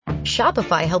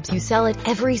Shopify helps you sell at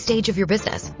every stage of your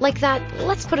business. Like that,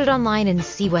 let's put it online and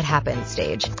see what happens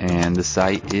stage. And the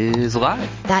site is live.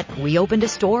 That we opened a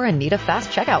store and need a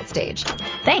fast checkout stage.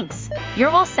 Thanks.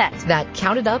 You're all set. That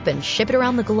count it up and ship it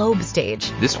around the globe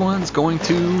stage. This one's going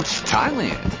to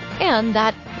Thailand. And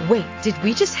that, wait, did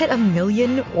we just hit 1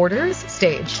 million orders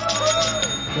stage?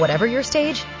 Whatever your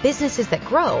stage, businesses that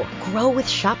grow with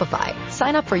Shopify.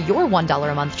 Sign up for your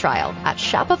 $1 a month trial at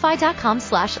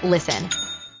shopify.com/listen.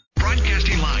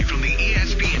 Broadcasting live from the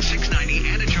ESPN 690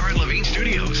 Anajar Levine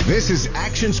Studios. This is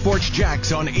Action Sports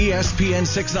Jacks on ESPN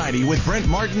 690 with Brent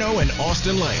Martineau and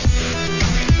Austin Lane.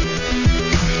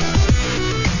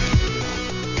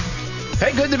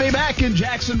 Hey, good to be back in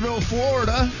Jacksonville,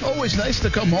 Florida. Always nice to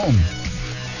come home.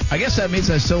 I guess that means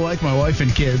I still like my wife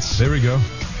and kids. There we go.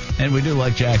 And we do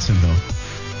like Jacksonville.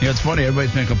 You know, it's funny.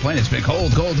 Everybody's been complaining. It's been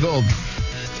cold.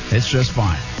 It's just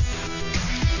fine.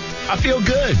 I feel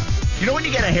good. You know when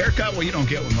you get a haircut? Well, you don't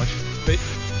get one much. But,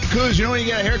 Kuz, you know when you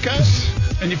get a haircut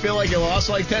and you feel like you lost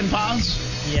like 10 pounds?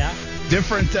 Yeah.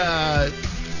 Different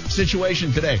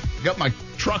situation today. Got my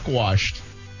truck washed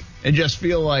and just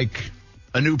feel like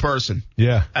a new person.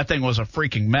 Yeah. That thing was a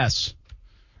freaking mess.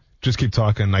 Just keep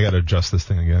talking. I got to adjust this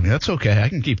thing again. That's okay. I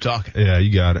can keep talking. Yeah,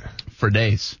 you got it. For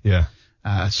days. Yeah.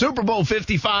 Super Bowl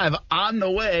 55 on the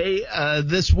way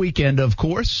this weekend, of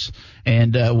course,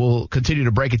 and we'll continue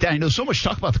to break it down. You know, so much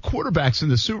talk about the quarterbacks in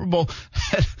the Super Bowl.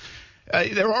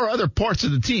 There are other parts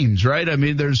of the teams, right? I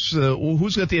mean, there's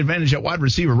who's got the advantage at wide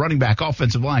receiver, running back,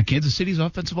 offensive line. Kansas City's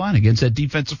offensive line against that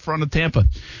defensive front of Tampa.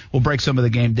 We'll break some of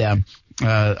the game down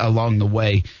along the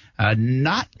way.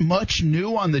 Not much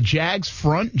new on the Jags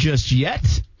front just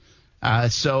yet.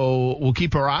 So we'll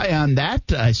keep our eye on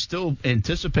that. I still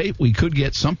anticipate we could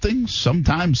get something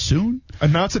sometime soon.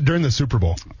 Announce it during the Super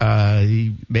Bowl.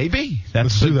 Maybe.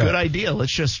 That's a good idea.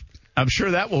 I'm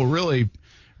sure that will really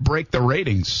break the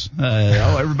ratings.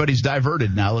 Everybody's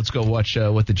diverted now. Let's go watch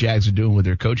what the Jags are doing with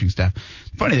their coaching staff.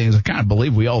 The funny thing is, I kind of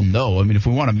believe we all know. I mean, if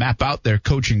we want to map out their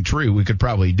coaching tree, we could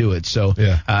probably do it. So,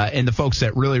 yeah. And the folks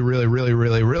that really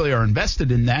are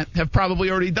invested in that have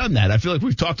probably already done that. I feel like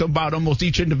we've talked about almost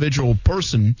each individual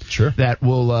person that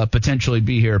will potentially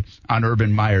be here on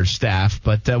Urban Meyer's staff.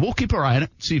 But we'll keep our eye on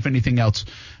it, see if anything else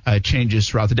changes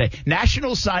throughout the day.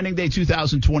 National Signing Day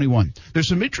 2021. There's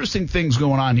some interesting things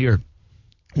going on here.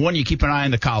 One, you keep an eye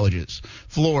on the colleges.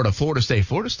 Florida State.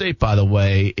 Florida State, by the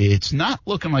way, it's not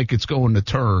looking like it's going to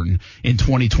turn in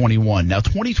 2021. Now,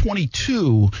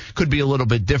 2022 could be a little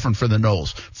bit different for the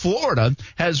Noles. Florida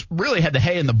has really had the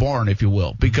hay in the barn, if you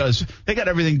will, because they got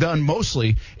everything done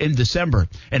mostly in December.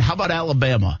 And how about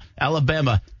Alabama?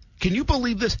 Can you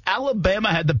believe this? Alabama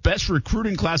had the best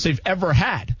recruiting class they've ever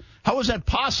had. How is that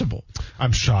possible?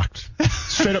 I'm shocked.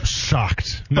 Straight up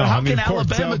shocked. But how can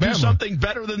Alabama do something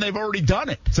better than they've already done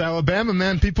it? It's Alabama,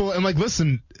 man. People, and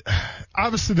listen,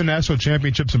 obviously the national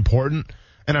championship's important,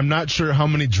 and I'm not sure how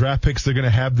many draft picks they're going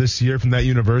to have this year from that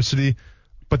university,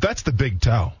 but that's the big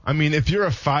tell. I mean, if you're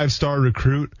a 5-star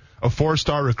recruit, a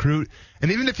 4-star recruit,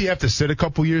 and even if you have to sit a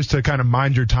couple years to kind of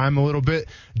mind your time a little bit,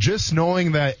 just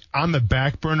knowing that on the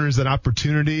back burner is an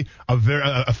opportunity,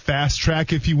 a fast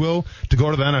track, if you will, to go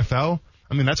to the NFL.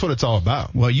 I mean, that's what it's all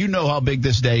about. Well, you know how big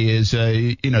this day is.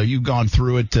 You've gone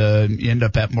through it. You end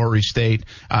up at Murray State.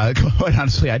 Quite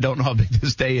honestly, I don't know how big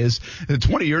this day is.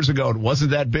 20 years ago, it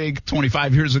wasn't that big.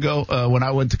 25 years ago, when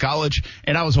I went to college,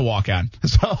 and I was a walk-on.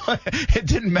 So it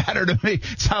didn't matter to me.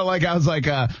 It's not like I was like,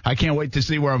 I can't wait to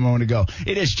see where I'm going to go.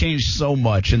 It has changed so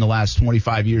much in the last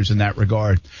 25 years in that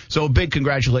regard. So a big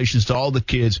congratulations to all the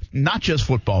kids, not just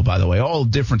football, by the way, all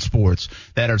different sports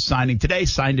that are signing today,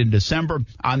 signed in December,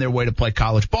 on their way to play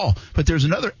college ball. But there's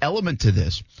another element to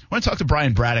this. I want to talk to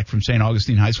Brian Braddock from St.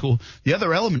 Augustine High School. The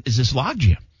other element is this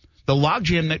logjam. The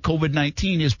logjam that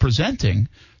COVID-19 is presenting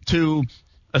to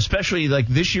especially like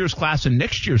this year's class and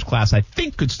next year's class, I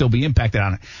think could still be impacted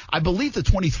on it. I believe the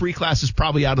 23 class is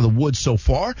probably out of the woods so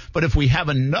far, but if we have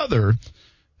another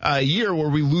year where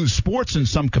we lose sports in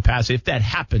some capacity, if that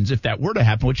happens, if that were to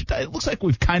happen, which it looks like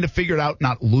we've kind of figured out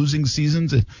not losing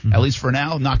seasons, at least for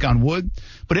now, knock on wood.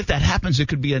 But if that happens, it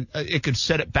could be it could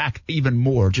set it back even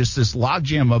more. Just this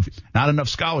logjam of not enough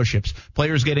scholarships,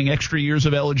 players getting extra years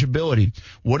of eligibility.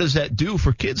 What does that do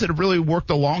for kids that have really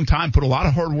worked a long time, put a lot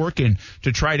of hard work in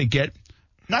to try to get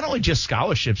not only just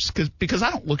scholarships, because I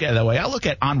don't look at it that way. I look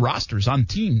at on rosters, on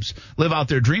teams, live out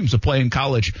their dreams of playing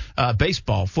college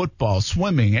baseball, football,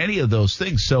 swimming, any of those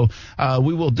things. So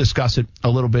we will discuss it a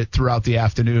little bit throughout the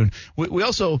afternoon. We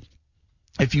also,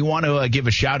 if you want to give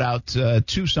a shout out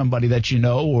to somebody that you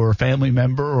know or a family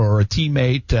member or a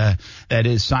teammate that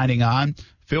is signing on,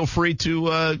 feel free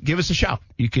to give us a shout.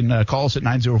 You can call us at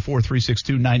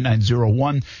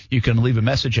 904-362-9901. You can leave a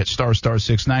message at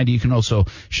 *690. You can also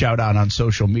shout out on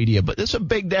social media. But it's a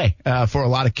big day for a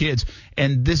lot of kids.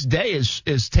 And this day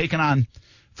is taken on,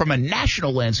 from a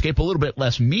national landscape, a little bit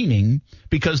less meaning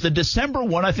because the December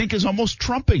one, I think, is almost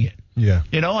trumping it. Yeah.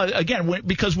 Again,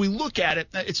 because we look at it,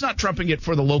 it's not trumping it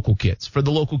for the local kids. For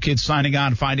the local kids signing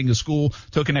on, finding a school,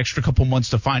 took an extra couple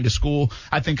months to find a school.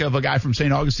 I think of a guy from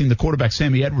St. Augustine, the quarterback,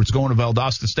 Sammy Edwards, going to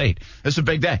Valdosta State. It's a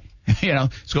big day.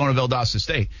 It's going to Valdosta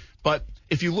State. But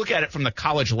if you look at it from the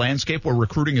college landscape where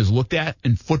recruiting is looked at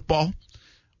in football,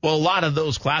 well, a lot of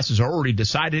those classes are already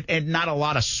decided and not a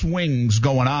lot of swings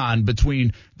going on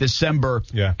between December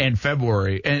and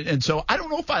February. And so I don't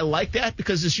know if I like that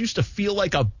because this used to feel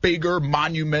like a bigger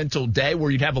monumental day where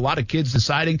you'd have a lot of kids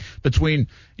deciding between,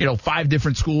 5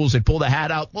 different schools. They pull the hat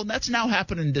out. Well, that's now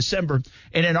happening in December.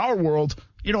 And in our world,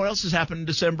 you know what else has happened in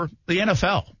December? The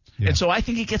NFL. Yeah. And so I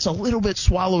think it gets a little bit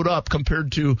swallowed up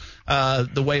compared to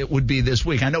the way it would be this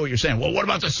week. I know what you're saying. Well, what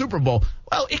about the Super Bowl?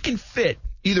 Well, it can fit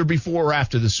either before or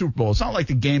after the Super Bowl. It's not like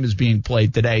the game is being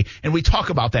played today, and we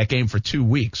talk about that game for 2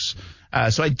 weeks.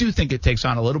 So I do think it takes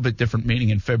on a little bit different meaning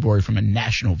in February from a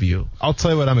national view. I'll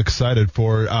tell you what I'm excited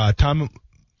for. Tom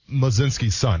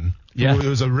Mazinski's son, who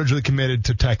was originally committed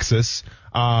to Texas,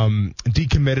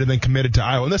 decommitted and then committed to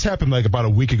Iowa. And this happened like about a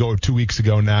week ago or 2 weeks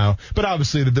ago now. But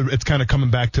obviously it's kind of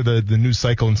coming back to the news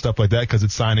cycle and stuff like that because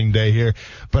it's signing day here.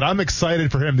 But I'm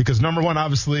excited for him because, number one,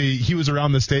 obviously he was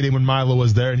around the stadium when Milo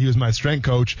was there and he was my strength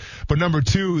coach. But number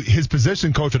two, his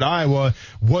position coach at Iowa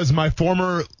was my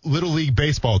former Little League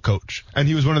baseball coach. And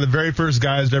he was one of the very first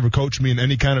guys to ever coach me in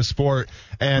any kind of sport.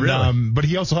 And really? But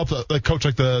he also helped coach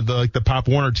the Pop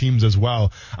Warner teams as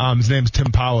well. His name's Tim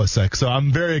Polasek. So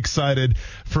I'm very excited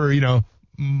for,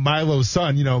 Milo's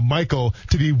son, Michael,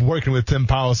 to be working with Tim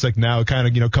Polasek now,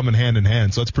 kind of, coming hand in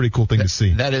hand. So it's a pretty cool thing to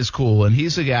see. That is cool. And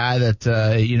he's a guy that,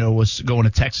 was going to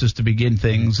Texas to begin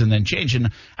things and then changing.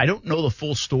 I don't know the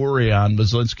full story on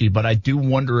Mazinski, but I do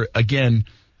wonder, again,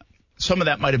 some of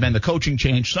that might have been the coaching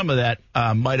change. Some of that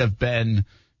might have been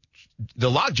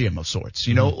the logjam of sorts,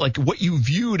 like what you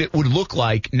viewed it would look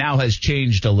like now has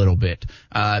changed a little bit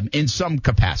in some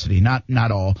capacity, not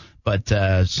all, but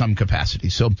some capacity.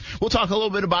 So we'll talk a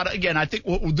little bit about it. Again, I think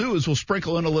what we'll do is we'll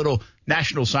sprinkle in a little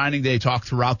National Signing Day talk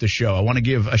throughout the show. I want to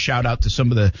give a shout out to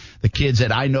some of the kids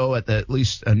that I know at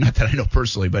least, not that I know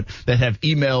personally, but that have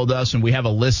emailed us, and we have a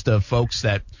list of folks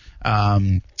that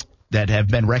have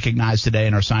been recognized today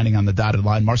and are signing on the dotted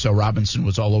line. Marcel Robinson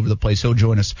was all over the place. He'll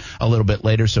join us a little bit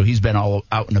later, so he's been all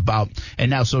out and about. And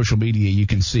now social media, you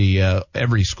can see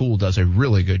every school does a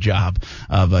really good job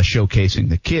of showcasing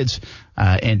the kids.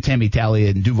 And Tammy Talia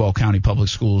in Duval County Public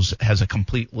Schools has a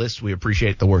complete list. We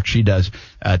appreciate the work she does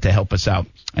to help us out.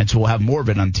 And so we'll have more of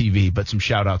it on TV, but some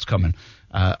shout-outs coming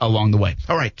along the way.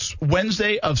 All right,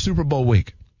 Wednesday of Super Bowl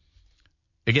week.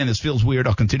 Again, this feels weird.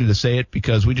 I'll continue to say it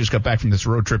because we just got back from this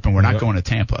road trip and we're not going to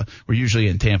Tampa. We're usually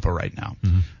in Tampa right now.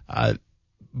 Mm-hmm.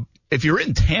 If you're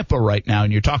in Tampa right now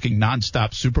and you're talking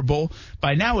nonstop Super Bowl,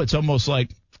 by now it's almost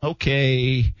like,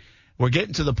 okay, we're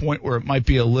getting to the point where it might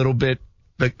be a little bit,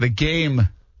 the game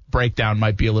breakdown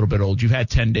might be a little bit old. You've had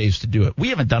 10 days to do it. We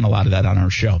haven't done a lot of that on our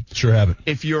show. Sure haven't.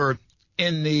 If you're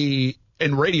in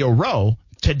Radio Row,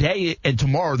 today and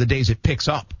tomorrow are the days it picks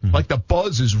up. Mm-hmm. Like the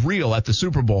buzz is real at the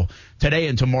Super Bowl today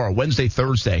and tomorrow, Wednesday,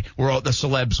 Thursday, where all the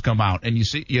celebs come out and you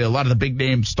see a lot of the big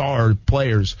name star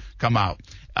players come out.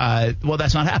 Well,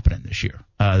 that's not happening this year.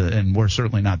 And we're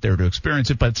certainly not there to experience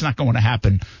it, but it's not going to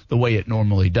happen the way it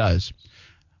normally does.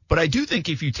 But I do think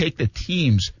if you take the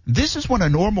teams, this is when a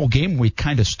normal game week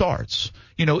kind of starts.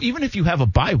 Even if you have a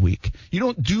bye week, you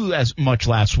don't do as much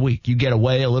last week. You get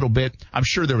away a little bit. I'm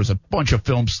sure there was a bunch of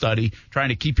film study trying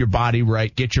to keep your body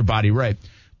right, get your body right.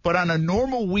 But on a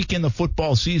normal week in the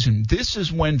football season, this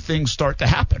is when things start to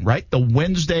happen, right? The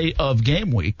Wednesday of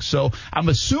game week. So I'm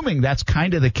assuming that's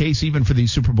kind of the case even for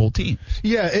these Super Bowl teams.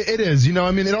 Yeah, it is. It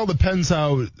all depends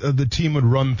how the team would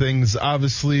run things.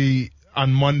 Obviously,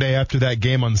 on Monday after that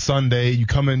game on Sunday, you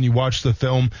come in, you watch the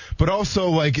film, but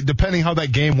also depending how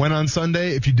that game went on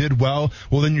Sunday, if you did well,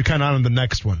 then you're kind of on the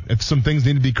next one. If some things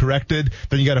need to be corrected,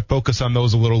 then you got to focus on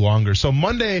those a little longer. So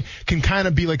Monday can kind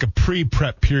of be like a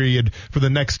pre-prep period for the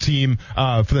next team,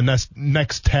 for the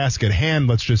next task at hand,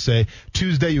 let's just say.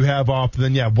 Tuesday you have off,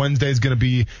 then Wednesday is going to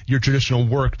be your traditional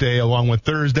work day along with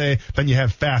Thursday. Then you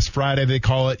have Fast Friday, they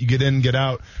call it. You get in, get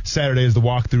out. Saturday is the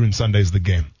walkthrough and Sunday is the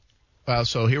game.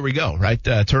 So here we go, right?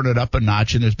 Turn it up a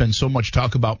notch, and there's been so much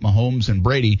talk about Mahomes and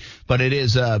Brady, but it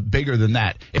is bigger than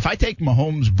that. If I take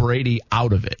Mahomes, Brady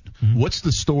out of it, mm-hmm. What's the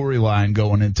storyline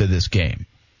going into this game?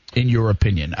 in your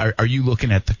opinion? Are you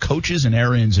looking at the coaches and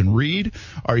Arians and Reed?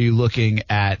 Are you looking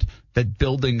at the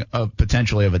building of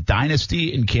potentially of a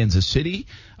dynasty in Kansas City?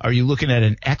 Are you looking at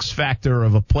an X factor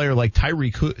of a player like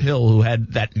Tyreek Hill, who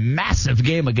had that massive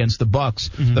game against the Bucs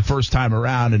the first time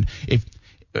around? And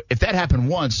if that happened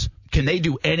once, can they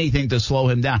do anything to slow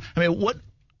him down? I mean,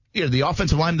 the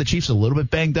offensive line of the Chiefs a little bit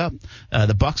banged up.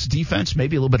 The Bucs defense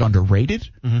maybe a little bit underrated,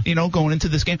 going into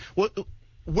this game.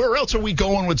 Where else are we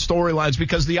going with storylines?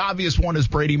 Because the obvious one is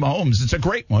Brady Mahomes. It's a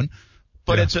great one,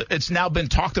 but it's now been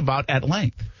talked about at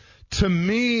length. To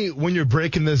me, when you're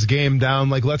breaking this game down,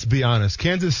 let's be honest,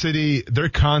 Kansas City, their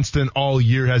constant all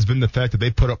year has been the fact that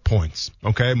they put up points.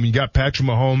 Okay, I mean, you got Patrick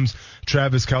Mahomes,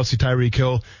 Travis Kelce, Tyreek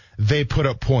Hill. They put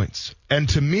up points. And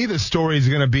to me, the story is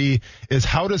going to be is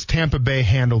how does Tampa Bay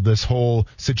handle this whole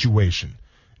situation?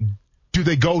 Do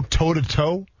they go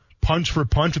toe-to-toe, punch for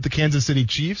punch with the Kansas City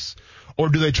Chiefs? Or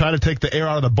do they try to take the air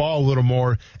out of the ball a little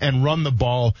more and run the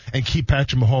ball and keep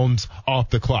Patrick Mahomes off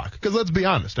the clock? Because let's be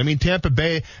honest. I mean, Tampa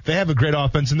Bay, they have a great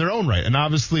offense in their own right. And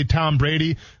obviously Tom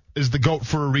Brady is the GOAT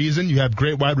for a reason. You have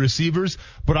great wide receivers.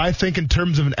 But I think in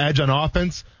terms of an edge on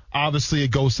offense, obviously it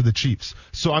goes to the Chiefs.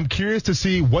 So I'm curious to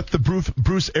see what the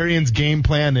Bruce Arians game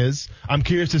plan is. I'm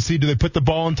curious to see, do they put the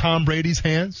ball in Tom Brady's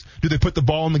hands? Do they put the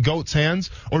ball in the GOAT's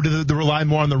hands? Or do they rely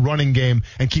more on the running game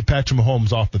and keep Patrick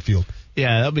Mahomes off the field?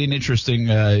 Yeah, that'll be an interesting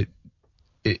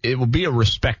it will be a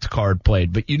respect card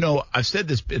played. But, I've said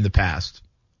this in the past.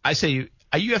 I say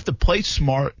you have to play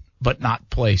smart but not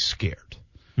play scared.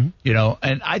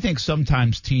 And I think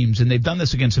sometimes teams, and they've done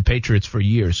this against the Patriots for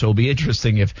years, so it'll be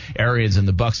interesting if Arians and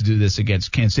the Bucs do this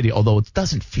against Kansas City, although it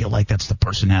doesn't feel like that's the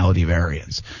personality of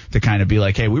Arians, to kind of be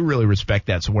like, hey, we really respect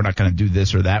that, so we're not going to do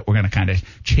this or that. We're going to kind of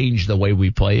change the way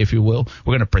we play, if you will.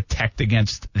 We're going to protect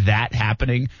against that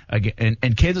happening.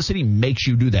 And Kansas City makes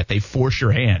you do that. They force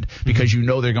your hand because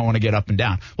they're going to get up and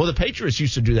down. Well, the Patriots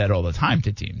used to do that all the time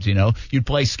to teams. You'd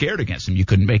play scared against them. You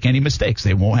couldn't make any mistakes.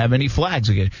 They won't have any flags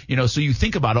again. So you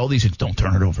think about all these things. Don't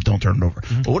turn it over. Don't turn it over.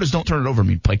 But what does don't turn it over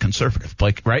mean? Play conservative.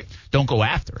 Right? Don't go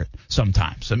after it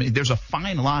sometimes. I mean, there's a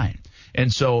fine line.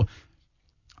 And so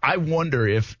I wonder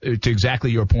if, to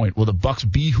exactly your point, will the Bucs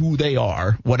be who they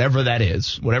are, whatever that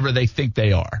is, whatever they think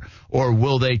they are, or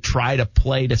will they try to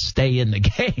play to stay in the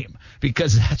game?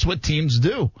 Because that's what teams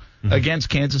do against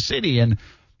Kansas City. And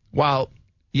while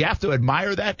you have to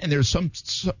admire that, and there's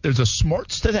a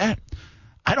smarts to that,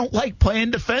 I don't like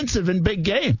playing defensive in big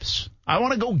games. I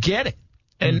want to go get it.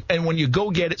 And when you go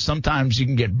get it, sometimes you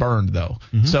can get burned, though.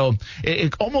 So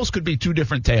it almost could be two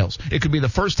different tales. It could be the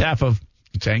first half of,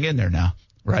 hang in there now,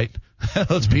 right?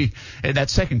 And that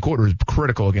second quarter is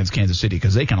critical against Kansas City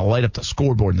because they can light up the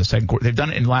scoreboard in the second quarter. They've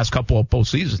done it in the last couple of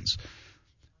postseasons.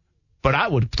 But I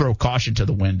would throw caution to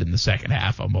the wind in the second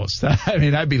half almost. I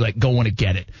mean, I'd be like going to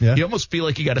get it. Yeah. You almost feel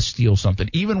like you got to steal something.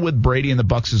 Even with Brady and the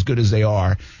Bucs as good as they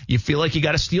are, you feel like you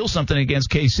got to steal something against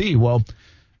KC. Well,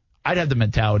 I'd have the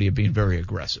mentality of being very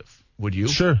aggressive. Would you?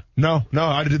 Sure. No,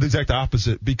 I'd do the exact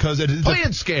opposite because it is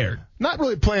playing scared. Not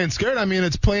really playing scared. I mean,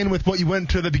 it's playing with what you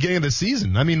went to the beginning of the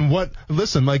season. I mean,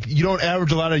 you don't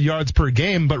average a lot of yards per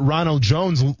game, but Ronald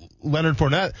Jones, Leonard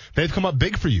Fournette, they've come up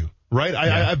big for you. Right?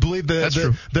 Yeah. I believe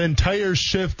the entire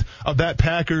shift of that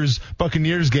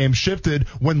Packers-Buccaneers game shifted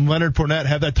when Leonard Fournette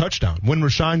had that touchdown. When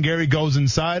Rashawn Gary goes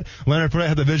inside, Leonard Fournette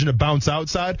had the vision to bounce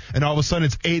outside, and all of a sudden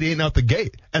it's 8-8 out the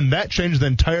gate. And that changed the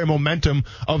entire momentum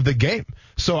of the game.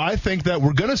 So I think that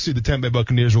we're going to see the Tampa Bay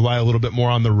Buccaneers rely a little bit more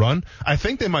on the run. I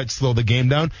think they might slow the game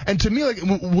down. And to me,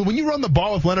 when you run the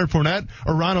ball with Leonard Fournette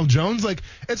or Ronald Jones,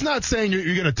 it's not saying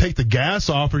you're going to take the gas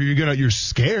off or you're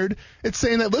scared. It's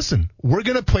saying that, listen, we're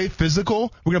going to play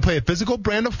physical. We're going to play a physical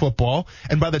brand of football.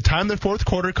 And by the time the fourth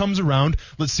quarter comes around,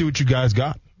 let's see what you guys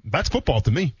got. That's football to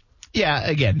me. Yeah,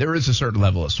 again, there is a certain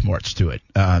level of smarts to it,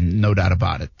 no doubt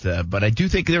about it. But I do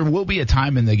think there will be a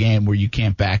time in the game where you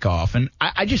can't back off. And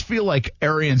I just feel like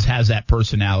Arians has that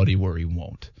personality where he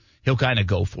won't. He'll kind of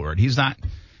go for it. He's not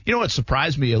 – what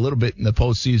surprised me a little bit in the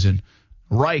postseason,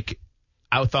 Reich,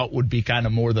 I thought would be kind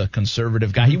of more the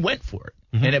conservative guy. He went for it,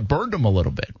 and it burned him a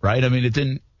little bit, right? I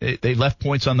mean, they left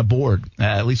points on the board,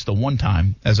 at least the one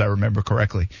time, as I remember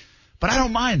correctly. But I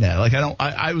don't mind that.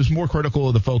 I was more critical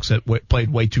of the folks that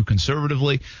played way too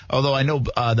conservatively. Although I know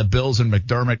the Bills and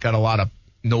McDermott got a lot of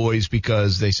noise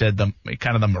because they said the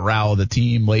morale of the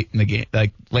team late in the game,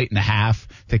 late in the half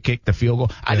to kick the field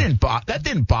goal. Yeah. That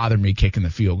didn't bother me kicking the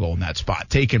field goal in that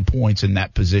spot, taking points in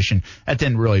that position. That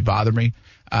didn't really bother me.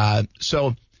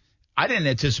 So I didn't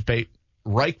anticipate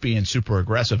Reich being super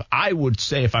aggressive. I would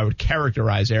say if I would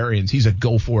characterize Arians, he's a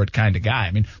go-for-it kind of guy.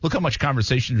 I mean, look how much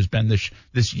conversation there's been this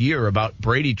year about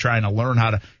Brady trying to learn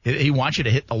how to – he wants you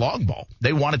to hit the long ball.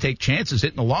 They want to take chances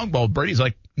hitting the long ball. Brady's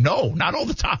like, no, not all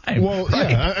the time. Well,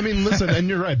 right? Yeah, I mean, listen, and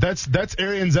you're right. That's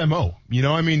Arians' MO. You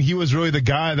know, I mean, he was really the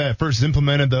guy that first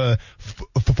implemented the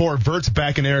four verts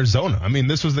back in Arizona. I mean,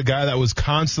 this was the guy that was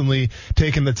constantly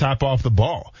taking the top off the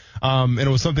ball. And it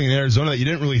was something in Arizona that you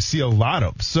didn't really see a lot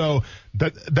of. So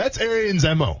that's Arians'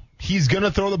 MO. He's going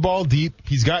to throw the ball deep.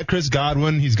 He's got Chris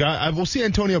Godwin. We'll see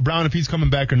Antonio Brown if he's coming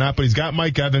back or not, but he's got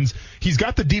Mike Evans. He's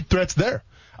got the deep threats there.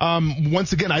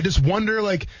 Once again, I just wonder,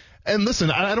 like, and listen,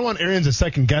 I don't want Arians to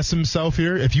second guess himself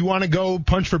here. If you want to go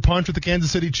punch for punch with the Kansas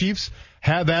City Chiefs,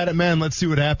 have at it, man. Let's see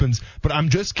what happens. But I'm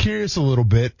just curious a little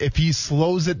bit if he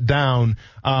slows it down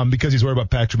because he's worried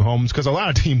about Patrick Mahomes, because a lot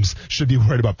of teams should be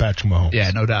worried about Patrick Mahomes. Yeah,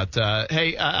 no doubt.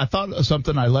 Hey, I thought of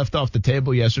something I left off the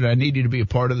table yesterday. I need you to be a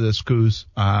part of this, Coos.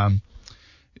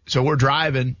 So we're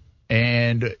driving,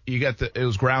 and it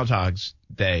was Groundhog's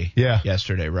Day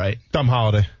yesterday, right? Dumb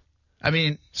holiday. I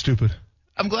mean, stupid.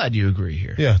 I'm glad you agree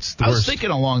here. Yeah, it's the worst. I was thinking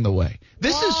along the way.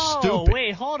 This is stupid.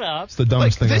 Wait, hold up. It's the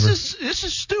dumbest thing ever. This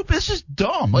is stupid. This is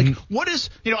dumb. Like, what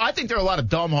is, I think there are a lot of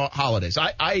dumb holidays.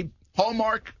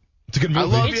 Hallmark. It's a good movie. I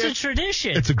love It's a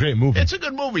tradition. It's a great movie. It's a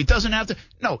good movie. It doesn't have to.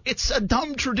 No, it's a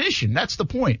dumb tradition. That's the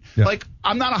point. Yeah. Like,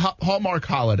 I'm not a Hallmark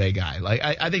holiday guy. Like,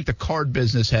 I think the card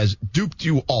business has duped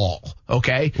you all,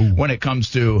 okay, when it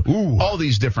comes to all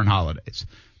these different holidays.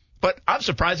 But I'm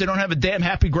surprised they don't have a damn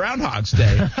Happy Groundhog's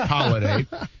Day holiday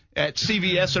at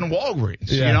CVS and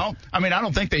Walgreens, I mean, I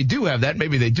don't think they do have that.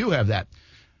 Maybe they do have that.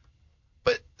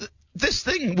 But this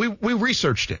thing, we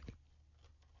researched it.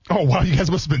 Oh, wow, you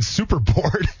guys must have been super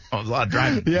bored. Oh, there's a lot of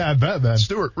driving. Yeah, I bet, man.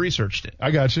 Stuart researched it.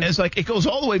 I got you. And it's like, it goes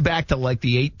all the way back to like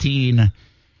the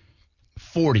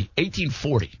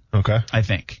 1840, okay, I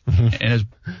think. And it's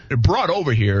brought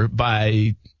over here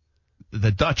by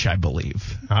the Dutch, I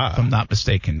believe, if I'm not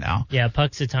mistaken now. Yeah,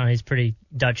 Puxatawny is pretty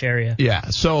Dutch area. Yeah,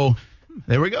 so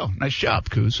there we go. Nice job,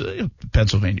 Coos.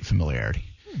 Pennsylvania familiarity.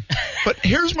 But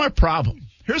here's my problem.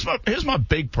 Here's my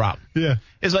big problem. Yeah.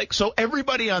 It's like, so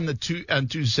everybody on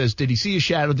Tuesday says, did he see a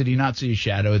shadow? Did he not see a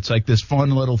shadow? It's like this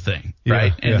fun little thing,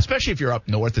 right? And especially if you're up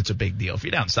north, it's a big deal. If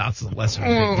you're down south, it's less of a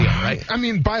big deal, right? I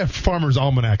mean, buy a farmer's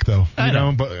almanac, though. You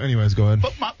know? But anyways, go ahead.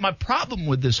 But my problem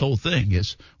with this whole thing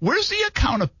is, where's the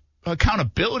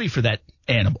accountability for that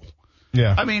animal?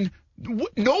 Yeah. I mean,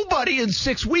 nobody in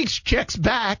 6 weeks checks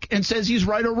back and says he's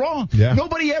right or wrong. Yeah.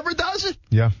 Nobody ever does it.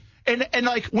 Yeah. And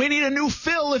like, we need a new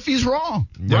Phil if he's wrong,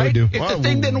 yeah, right? We do. If the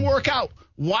thing didn't work out,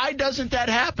 why doesn't that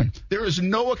happen? There is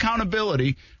no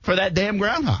accountability for that damn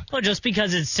groundhog. Well, just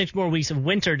because it's 6 more weeks of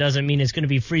winter doesn't mean it's going to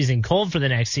be freezing cold for the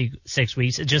next 6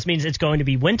 weeks. It just means it's going to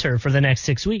be winter for the next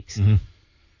 6 weeks. Mm-hmm.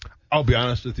 I'll be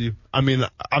honest with you. I mean,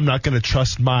 I'm not going to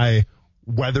trust my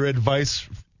weather advice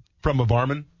from a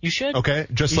barman. You should. Okay?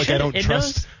 Just like I don't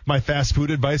trust my fast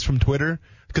food advice from Twitter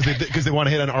because they want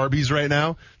to hit on Arby's right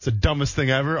now. It's the dumbest thing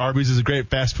ever. Arby's is a great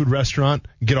fast food restaurant.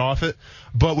 Get off it.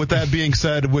 But with that being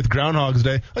said, with Groundhog's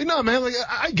Day, like, no, man, like,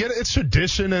 I get it. It's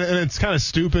tradition and it's kind of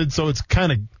stupid. So it's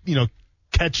kind of,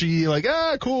 catchy, like,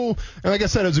 cool. And like I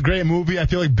said, it was a great movie. I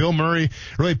feel like Bill Murray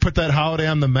really put that holiday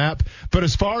on the map. But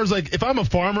as far as, like, if I'm a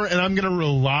farmer and I'm going to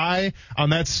rely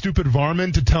on that stupid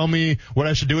varmint to tell me what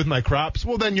I should do with my crops,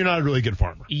 well, then you're not a really good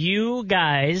farmer. You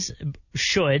guys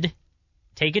should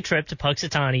take a trip to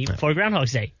Puxatawny for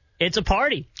Groundhog's Day. It's a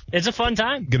party. It's a fun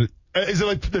time. Is it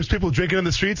like there's people drinking in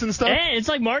the streets and stuff? Hey, it's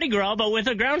like Mardi Gras, but with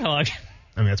a groundhog.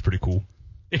 I mean, that's pretty cool.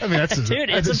 I mean, that's dude,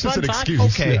 it's a fun just an time.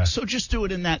 excuse. Okay, so just do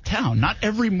it in that town. Not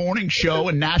every morning show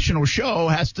and national show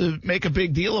has to make a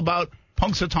big deal about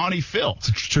Punxsutawney Phil. It's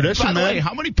a tradition, man. By the way, man.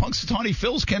 how many Punxsutawney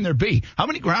Phils can there be? How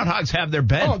many groundhogs have there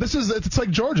been? Oh, it's like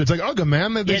Georgia. It's like Ugga,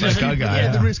 man. They just keep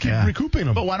recouping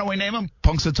them. But why don't we name them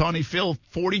Punxsutawney Phil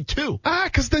 42?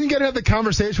 Because then you got to have the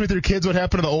conversation with your kids. What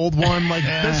happened to the old one? Like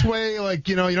this way, like,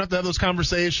 you don't have to have those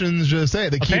conversations. Just hey,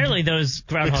 apparently those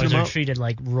groundhogs are treated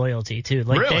like royalty too.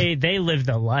 Like really? they live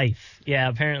the life. Yeah,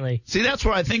 apparently. See, that's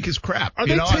what I think is crap. Are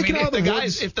they taking out if the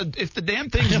guys, if the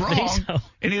damn thing's wrong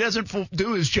and he doesn't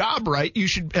do his job right, you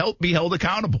should be held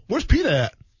accountable. Where's PETA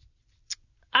at?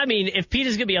 I mean, if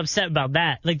Peter's going to be upset about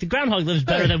that, like, the groundhog lives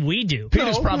better than we do.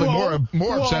 Peter's probably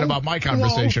more upset about my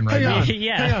conversation right now.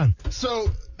 Yeah. Hang on. So,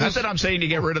 not that I'm saying to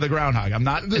get rid of the groundhog. I'm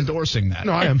not endorsing that.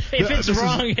 No, I am. If it's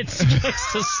wrong, it's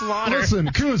to slaughter.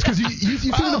 Listen, Coos, because you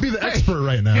seem to be the expert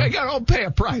right now. Yeah, you got to pay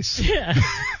a price. Yeah.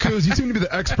 Coos, you seem to be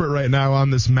the expert right now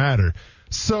on this matter.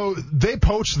 So they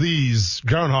poach these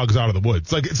groundhogs out of the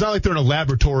woods. Like, it's not like they're in a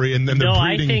laboratory and then they're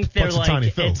breeding I think they're Punxsutawney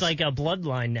like Phils. it's like a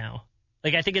bloodline now.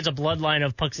 Like, I think it's a bloodline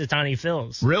of Punxsutawney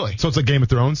Phil's. Really? So it's like Game of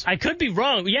Thrones? I could be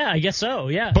wrong. Yeah, I guess so.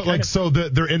 Yeah. But, like, so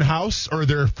they're in-house or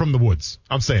they're from the woods?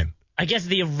 I'm saying. I guess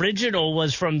the original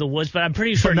was from the woods, but I'm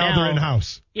pretty sure But now they're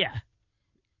in-house. Yeah.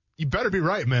 You better be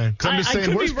right, man. Because I'm just I saying,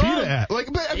 could where's be wrong. PETA at?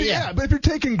 Like, but, I mean, Yeah. but if you're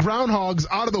taking groundhogs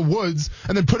out of the woods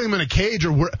and then putting them in a cage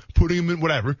or putting them in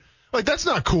whatever, like, that's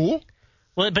not cool.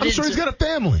 Well, but I'm sure he's got a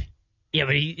family. Yeah,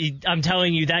 but I'm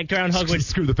telling you, that groundhog would...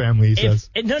 Screw the family, he says.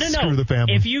 No. Screw the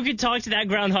family. If you could talk to that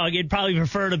groundhog, it'd probably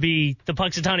prefer to be the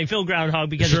Punxsutawney Phil groundhog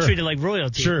because it's treated like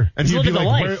royalty. Sure. And he's he'd be living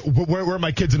like, the life. where are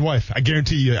my kids and wife? I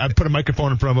guarantee you, I'd put a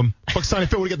microphone in front of him. Punxsutawney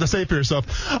Phil would get the say for yourself.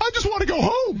 I just want to go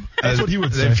home. That's what he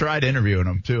would say. They've tried interviewing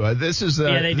him, too. Yeah,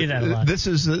 they do that a lot. This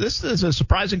is a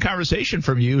surprising conversation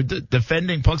from you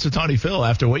defending Punxsutawney Phil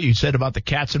after what you said about the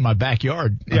cats in my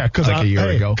backyard a year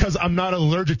ago. Because I'm not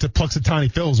allergic to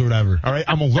Punxsutawney Phils or whatever, all right?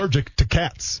 I'm allergic to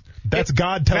cats. That's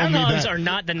God telling me that. Groundhogs are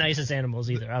not the nicest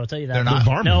animals either. I will tell you that. They're not.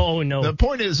 Varmint. No. The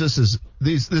point is, this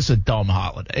is a dumb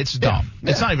holiday. It's dumb. Yeah.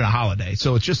 It's not even a holiday,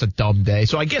 so it's just a dumb day.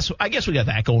 So I guess we got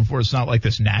that going for us. It's not like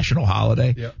this national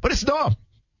holiday, but it's dumb.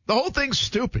 The whole thing's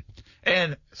stupid.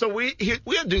 And so we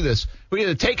gotta do this. We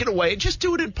gotta take it away and just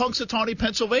do it in Punxsutawney,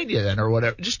 Pennsylvania, then, or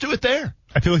whatever. Just do it there.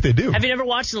 I feel like they do. Have you ever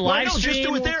watched the live stream? Just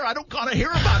do it there. I don't gotta hear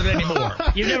about it anymore.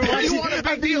 You've never watched You want a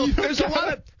big deal? There's a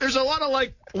lot of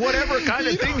like whatever kind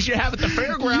of things you have at the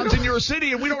fairgrounds in your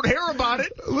city, and we don't hear about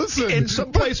it. Listen, in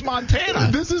someplace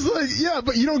Montana. This is like,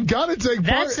 but you don't gotta take part.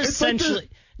 That's essentially.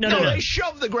 No. They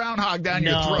shove the groundhog down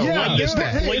your throat. Yeah, What it's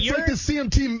like the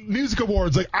CMT Music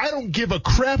Awards. Like, I don't give a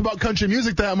crap about country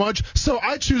music that much, so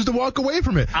I choose to walk away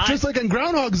from it. Just like on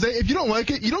Groundhog's Day, if you don't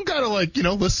like it, you don't gotta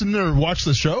listen or watch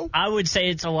the show. I would say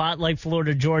it's a lot like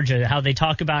Florida, Georgia, how they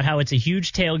talk about how it's a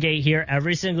huge tailgate here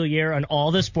every single year on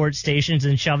all the sports stations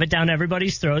and shove it down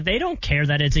everybody's throat. They don't care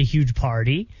that it's a huge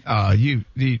party.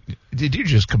 Did you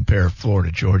just compare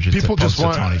Florida, Georgia People to just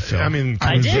want. Punxsutawney Phil? I mean,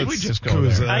 I did. We just go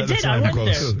there. I did. I went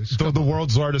there. The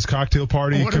world's largest cocktail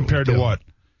party compared to what?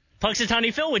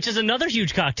 Punxsutawney Phil, which is another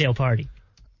huge cocktail party.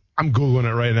 I'm Googling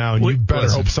it right now, and you better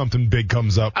hope something big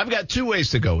comes up. I've got two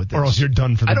ways to go with this. Or else you're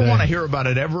done for the day. I don't want to hear about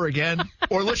it ever again.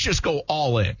 Or let's just go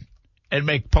all in and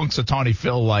make Punxsutawney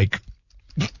Phil like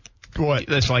what?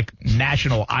 That's like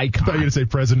national icon. I thought you were going to say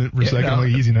president for a second. Like,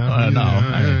 easy now. No,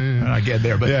 I get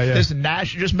there. But this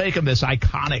just make him this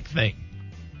iconic thing.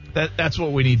 That's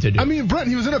what we need to do. I mean, Brent,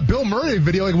 he was in a Bill Murray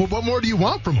video. Like, what more do you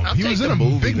want from him? He was in a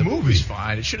big movie. Movie's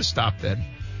fine. It should have stopped then.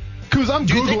 Because I'm Googling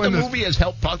Do you think the movie has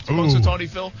helped Punxsutawney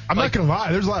Phil? I'm not going to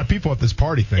lie. There's a lot of people at this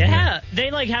party thing. Yeah. They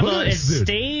have a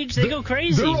stage. They go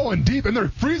crazy. They're rolling deep, and they're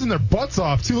freezing their butts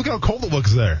off, too. Look at how cold it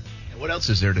looks there. What else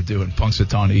is there to do in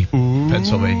Punxsutawney,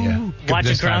 Pennsylvania? Watch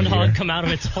a groundhog come out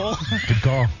of its hole. Good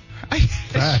call.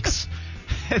 Facts.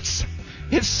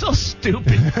 It's so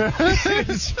stupid.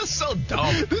 It's just so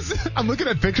dumb. I'm looking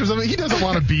at pictures of him. He doesn't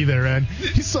want to be there, man.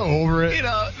 He's so over it.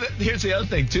 Here's the other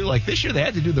thing, too. Like, this year they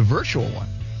had to do the virtual one.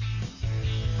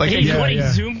 Like,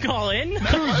 Zoom call in?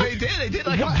 No, they did. They did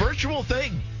like a virtual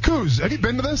thing. Coos, have you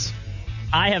been to this?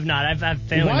 I have not. I've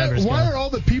family members. Why are all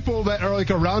the people that are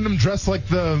like around him dressed like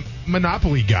the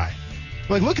Monopoly guy?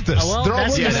 Like, look at this. Oh, well, they're all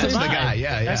that's the guy.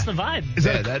 Yeah. That's the vibe. Is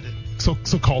that so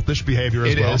cultish behavior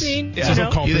as well? It is. I mean, so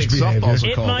cultish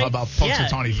behavior. How about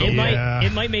Punxsutawney Phil?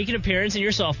 It might make an appearance in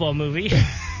your softball movie.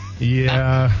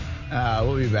 Yeah.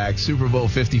 We'll be back. Super Bowl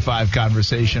 55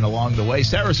 conversation along the way.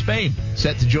 Sarah Spain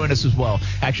set to join us as well.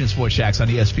 Action Sports Shacks on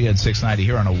ESPN 690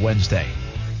 here on a Wednesday.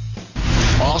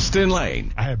 Austin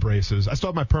Lane. I had braces. I still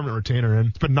have my permanent retainer in.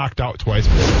 It's been knocked out twice.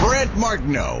 Brent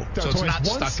Martineau. So it's not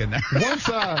stuck in there.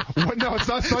 No, it's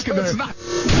not stuck in there. It's not.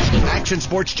 Action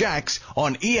Sports Jacks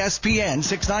on ESPN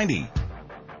 690.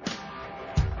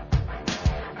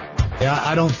 Yeah,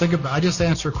 I just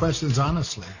answer questions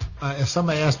honestly. If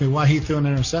somebody asks me why he threw an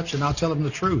interception, I'll tell them the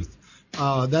truth.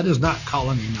 That is not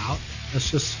calling him out.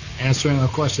 That's just answering a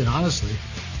question honestly.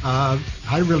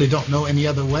 I really don't know any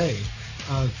other way.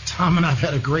 Tom and I've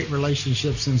had a great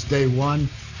relationship since day one,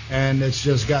 and it's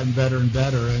just gotten better and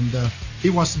better. And he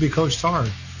wants to be coached hard.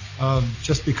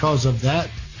 Just because of that,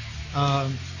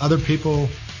 other people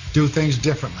do things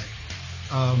differently.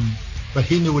 But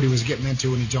he knew what he was getting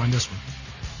into when he joined this one.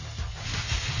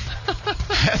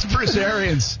 That's Bruce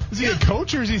Arians. Is he a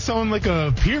coach or is he someone like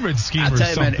a pyramid scheme or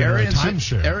something?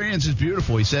 Arians is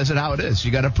beautiful. He says it how it is.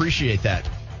 You got to appreciate that.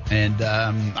 And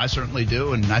I certainly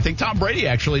do. And I think Tom Brady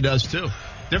actually does, too.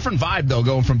 Different vibe, though,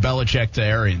 going from Belichick to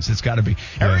Arians. It's got to be.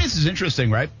 Arians is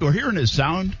interesting, right? We're hearing his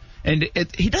sound, and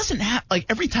he doesn't have, like,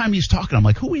 every time he's talking, I'm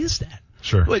like, who is that?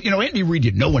 Sure. But, Andy Reid,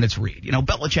 you know when it's Reid.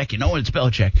 Belichick, you know when it's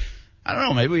Belichick. I don't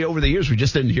know. Maybe over the years we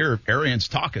just didn't hear Arians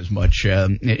talk as much.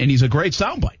 And he's a great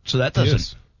soundbite, so that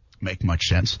doesn't make much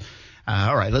sense.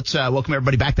 All right, let's welcome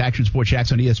everybody back to Action Sports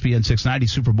Jacks on ESPN 690.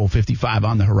 Super Bowl 55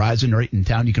 on the horizon right in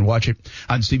town. You can watch it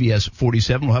on CBS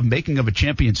 47. We'll have Making of a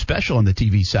Champion special on the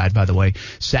TV side, by the way,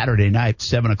 Saturday night,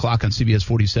 7 o'clock on CBS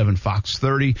 47, Fox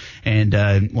 30. And,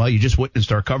 you just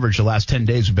witnessed our coverage the last 10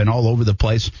 days. We've been all over the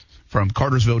place. From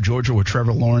Cartersville, Georgia, where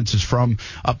Trevor Lawrence is from,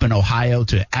 up in Ohio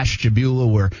to Ashtabula,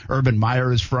 where Urban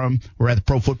Meyer is from. We're at the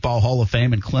Pro Football Hall of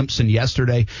Fame in Clemson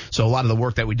yesterday. So a lot of the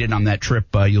work that we did on that trip,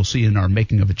 you'll see in our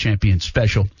Making of a Champion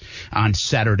special on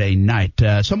Saturday night.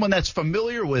 Someone that's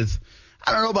familiar with,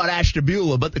 I don't know about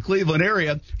Ashtabula, but the Cleveland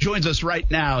area joins us right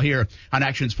now here on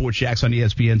Action Sports Jacks on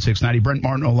ESPN 690. Brent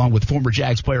Martin along with former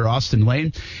Jags player Austin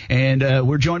Lane. And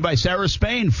we're joined by Sarah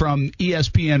Spain from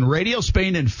ESPN Radio.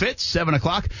 Spain and Fitz, 7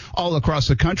 o'clock all across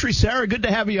the country. Sarah, good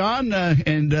to have you on.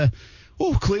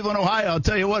 Cleveland, Ohio, I'll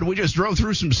tell you what, we just drove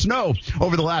through some snow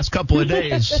over the last couple of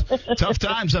days. Tough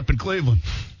times up in Cleveland.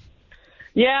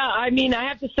 Yeah, I mean, I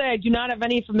have to say I do not have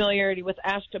any familiarity with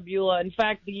Ashtabula. In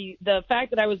fact, the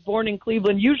fact that I was born in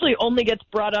Cleveland usually only gets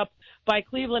brought up by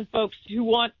Cleveland folks who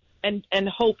want and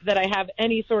hope that I have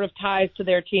any sort of ties to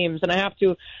their teams. And I have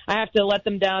to let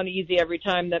them down easy every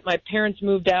time that my parents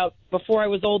moved out before I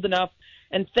was old enough.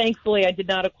 And thankfully, I did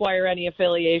not acquire any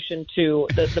affiliation to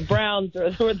the Browns or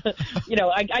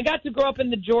I got to grow up in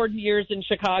the Jordan years in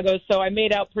Chicago, so I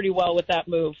made out pretty well with that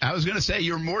move. I was going to say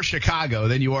you're more Chicago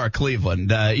than you are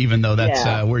Cleveland, even though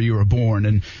that's where you were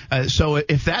born. And so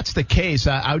if that's the case,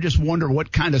 I would just wonder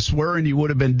what kind of swearing you would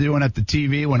have been doing at the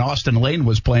TV when Austin Lane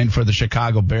was playing for the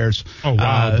Chicago Bears. Oh,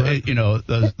 wow.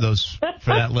 Those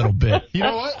for that little bit. You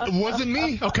know what? It wasn't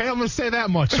me. Okay, I'm going to say that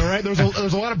much, all right? There's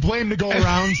a lot of blame to go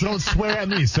around, so don't swear at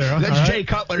me, Sarah. That's right? Jay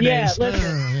Cutler days.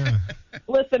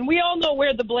 Listen, we all know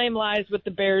where the blame lies with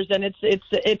the Bears, and it's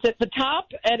at the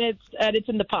top and it's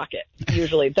in the pocket.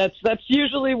 Usually, that's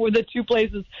usually where the two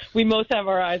places we most have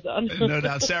our eyes on. No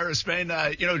doubt, Sarah Spain.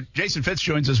 Jason Fitz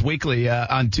joins us weekly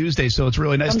on Tuesday, so it's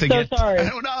really nice I'm so sorry. I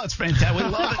don't know, it's fantastic. We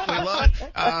love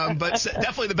it. But it's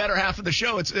definitely the better half of the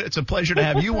show. It's a pleasure to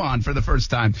have you on for the first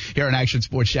time here on Action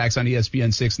Sports Jacks on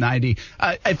ESPN 690.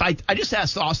 I just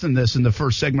asked Austin this in the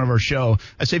first segment of our show.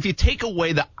 I say if you take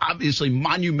away the obviously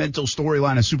monumental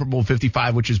storyline of Super Bowl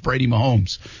 55, which is Brady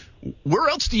Mahomes, where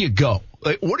else do you go?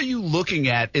 What are you looking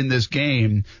at in this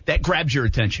game that grabs your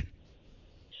attention?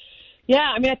 Yeah,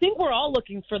 I mean, I think we're all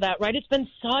looking for that, right? It's been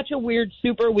such a weird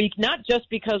Super Week, not just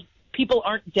because people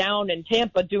aren't down in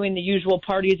Tampa doing the usual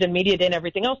parties and media day and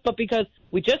everything else, but because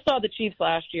we just saw the Chiefs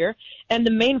last year, and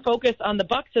the main focus on the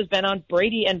Bucs has been on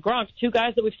Brady and Gronk, two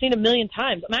guys that we've seen a million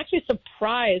times. I'm actually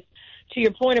surprised, to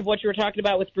your point of what you were talking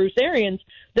about with Bruce Arians,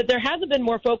 that there hasn't been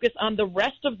more focus on the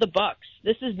rest of the Bucs.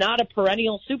 This is not a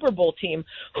perennial Super Bowl team.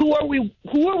 Who are we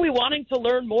wanting to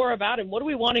learn more about, and what are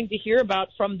we wanting to hear about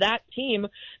from that team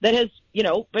that has,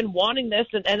 been wanting this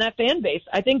and that fan base?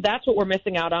 I think that's what we're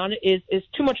missing out on is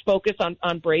too much focus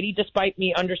on Brady, despite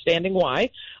me understanding why.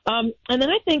 And then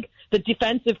I think the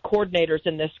defensive coordinators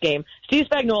in this game. Steve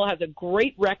Spagnuolo has a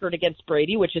great record against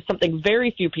Brady, which is something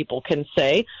very few people can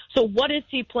say. So what is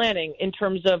he planning in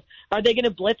terms of, are they going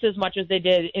to blitz as much as they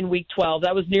did in Week 12?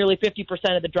 That was nearly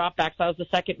 50% of the dropbacks. That was the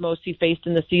second most he faced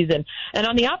in the season. And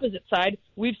on the opposite side,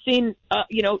 we've seen,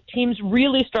 teams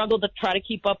really struggle to try to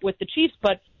keep up with the Chiefs,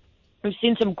 but we've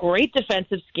seen some great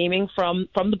defensive scheming from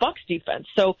the Bucs defense.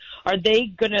 So are they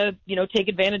going to, take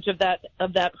advantage of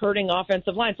that hurting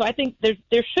offensive line? So I think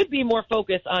there should be more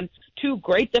focus on two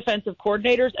great defensive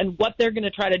coordinators and what they're going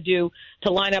to try to do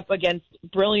to line up against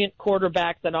brilliant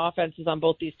quarterbacks and offenses on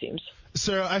both these teams.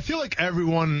 Sarah, I feel like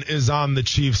everyone is on the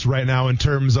Chiefs right now in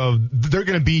terms of they're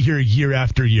going to be here year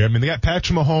after year. I mean, they got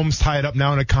Patrick Mahomes tied up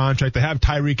now in a contract. They have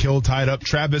Tyreek Hill tied up,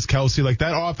 Travis Kelce. Like,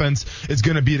 that offense is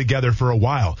going to be together for a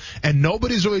while. And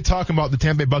nobody's really talking about the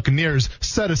Tampa Bay Buccaneers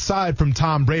set aside from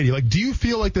Tom Brady. Like, do you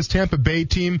feel like this Tampa Bay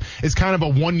team is kind of a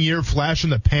one-year flash in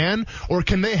the pan? Or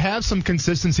can they have some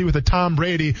consistency with a Tom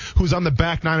Brady who's on the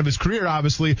back nine of his career,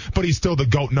 obviously, but he's still the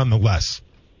GOAT nonetheless?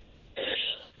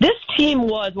 This team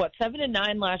was,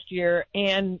 7-9 last year,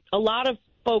 and a lot of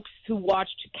folks who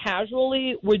watched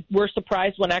casually were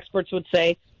surprised when experts would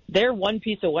say they're one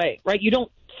piece away, right? You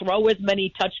don't throw as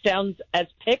many touchdowns as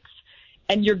picks,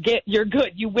 and you're good.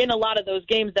 You win a lot of those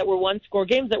games that were one-score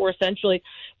games that were essentially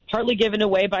partly given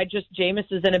away by just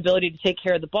Jameis's inability to take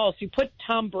care of the ball. So you put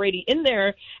Tom Brady in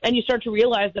there, and you start to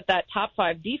realize that top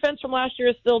five defense from last year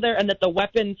is still there and that the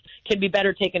weapons can be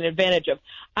better taken advantage of.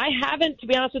 I haven't, to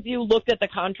be honest with you, looked at the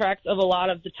contracts of a lot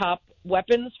of the top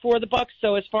weapons for the Bucs.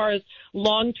 So as far as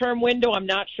long-term window, I'm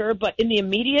not sure. But in the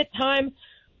immediate time,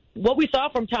 what we saw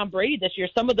from Tom Brady this year,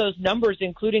 some of those numbers,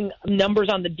 including numbers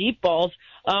on the deep balls,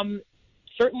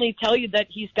 certainly tell you that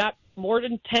he's got more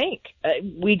than tank.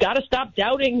 We got to stop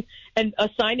doubting and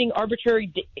assigning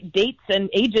arbitrary dates and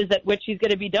ages at which he's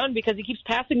going to be done, because he keeps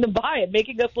passing them by and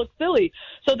making us look silly.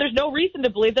 So there's no reason to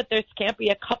believe that this can't be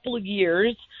a couple of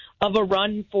years of a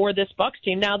run for this Bucs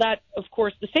team. Now that, of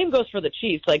course, the same goes for the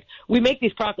Chiefs. Like, we make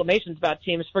these proclamations about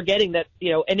teams forgetting that,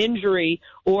 an injury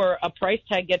or a price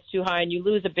tag gets too high and you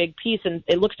lose a big piece and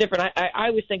it looks different. I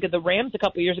always think of the Rams a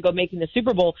couple of years ago making the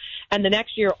Super Bowl, and the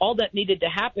next year all that needed to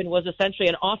happen was essentially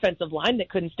an offensive line that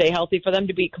couldn't stay healthy for them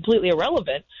to be completely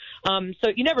irrelevant. So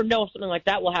you never know if something like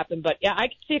that will happen. But, yeah, I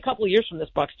can see a couple of years from this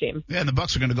Bucs team. Yeah, and the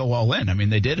Bucs are going to go all in. I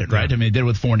mean, they did it, right? I mean, they did it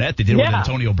with Fournette. They did it with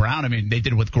Antonio Brown. I mean, they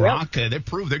did it with Gronk. Yep. They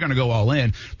proved they're going to go all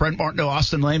in. Brent Martineau,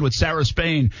 Austin Lane with Sarah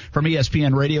Spain from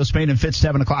ESPN Radio. Spain and Fitz,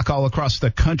 7 o'clock all across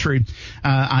the country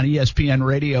on ESPN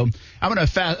Radio. I'm going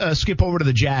to skip over to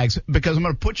the Jags, because I'm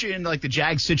going to put you in like the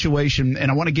Jags situation, and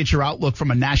I want to get your outlook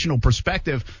from a national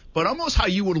perspective, but almost how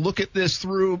you would look at this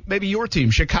through maybe your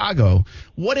team, Chicago.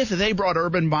 What if they brought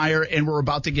Urban Meyer and were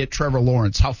about to get Trevor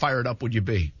Lawrence? How fired up would you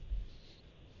be?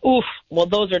 Oof. Well,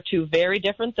 those are two very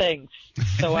different things.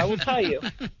 So I will tell you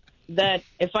that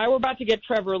if I were about to get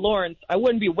Trevor Lawrence, I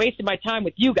wouldn't be wasting my time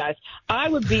with you guys. I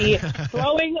would be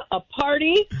throwing a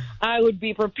party. I would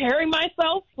be preparing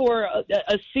myself for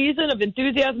a season of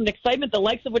enthusiasm and excitement, the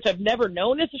likes of which I've never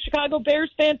known as a Chicago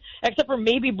Bears fan, except for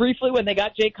maybe briefly when they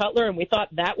got Jay Cutler and we thought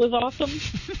that was awesome,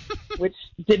 which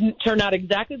didn't turn out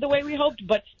exactly the way we hoped,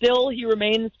 but still he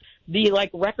remains the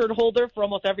record holder for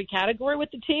almost every category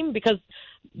with the team, because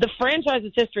the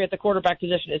franchise's history at the quarterback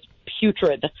position is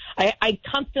putrid. I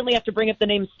constantly have to bring up the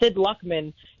name Sid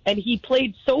Luckman, and he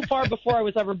played so far before I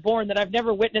was ever born that I've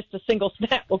never witnessed a single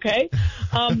snap, okay?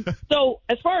 So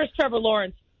as far as Trevor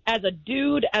Lawrence, as a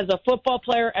dude, as a football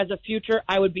player, as a future,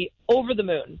 I would be over the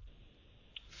moon.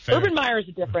 Fair. Urban Meyer is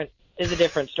a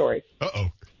different story.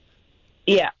 Uh-oh.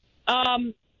 Yeah.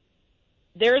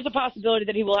 There is a possibility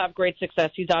that he will have great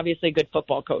success. He's obviously a good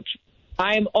football coach.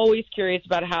 I am always curious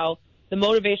about how the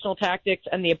motivational tactics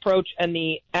and the approach and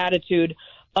the attitude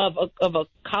of a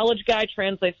college guy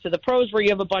translates to the pros, where you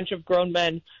have a bunch of grown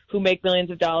men who make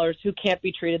millions of dollars who can't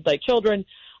be treated like children.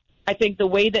 I think the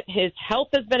way that his health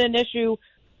has been an issue,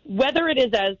 whether it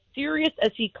is as serious as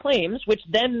he claims, which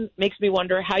then makes me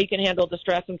wonder how you can handle the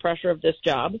stress and pressure of this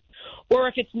job, or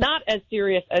if it's not as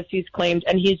serious as he's claimed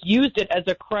and he's used it as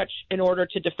a crutch in order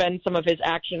to defend some of his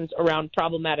actions around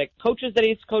problematic coaches that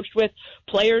he's coached with,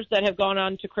 players that have gone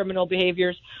on to criminal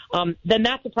behaviors, then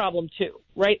that's a problem too,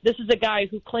 right? This is a guy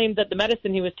who claimed that the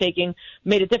medicine he was taking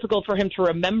made it difficult for him to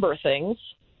remember things,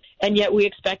 and yet we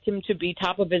expect him to be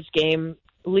top of his game,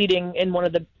 leading in one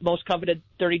of the most coveted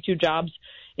 32 jobs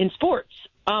in sports.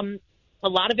 A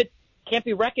lot of it can't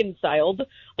be reconciled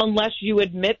unless you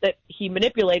admit that he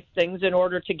manipulates things in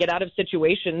order to get out of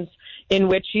situations in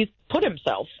which he's put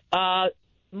himself.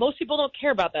 Most people don't care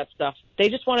about that stuff. They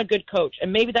just want a good coach,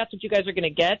 and maybe that's what you guys are going to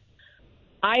get.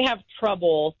 I have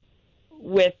trouble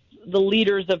with the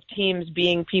leaders of teams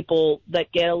being people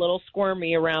that get a little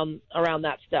squirmy around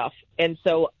that stuff, and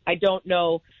so I don't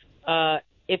know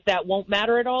if that won't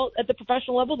matter at all at the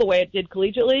professional level the way it did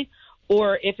collegiately,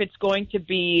 or if it's going to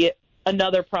be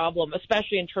another problem,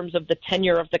 especially in terms of the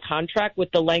tenure of the contract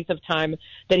with the length of time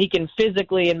that he can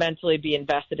physically and mentally be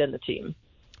invested in the team.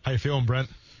 How you feeling, Brent?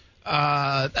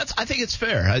 I think it's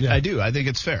fair. I do. I think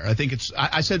it's fair.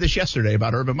 I said this yesterday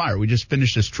about Urban Meyer. We just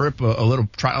finished this trip, a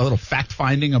little fact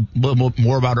finding, a little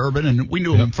more about Urban, and we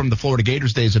knew him from the Florida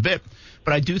Gators days a bit.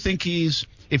 But I do think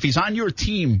if he's on your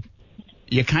team,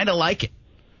 you kind of like it.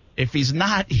 If he's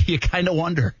not, you kind of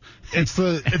wonder. It's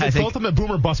the ultimate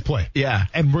boomer bust play. Yeah.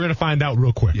 And we're going to find out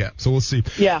real quick. Yeah. So we'll see.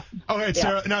 Yeah. All right,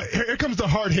 Sarah. Now, here comes the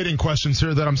hard-hitting questions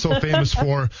here that I'm so famous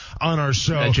for on our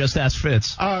show. Just ask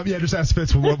Fitz. Just ask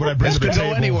Fitz what I bring to the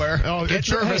table. Go anywhere. Oh, get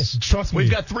nervous. Hey, trust me.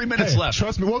 We've got 3 minutes left.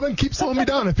 Trust me. Well, then keep slowing me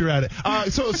down if you're at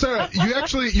it. So, Sarah,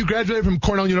 you graduated from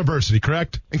Cornell University,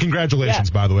 correct? And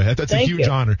congratulations, by the way. That's a huge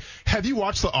honor. Have you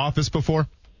watched The Office before?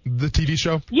 The TV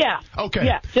show? Yeah. Okay.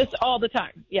 Yeah, just all the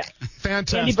time. Yeah.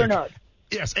 Fantastic. Andy Bernard.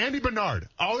 Yes, Andy Bernard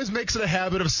always makes it a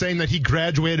habit of saying that he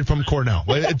graduated from Cornell.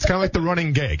 It's kind of like the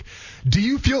running gag. Do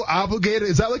you feel obligated?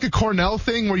 Is that like a Cornell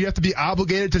thing where you have to be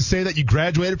obligated to say that you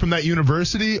graduated from that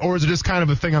university, or is it just kind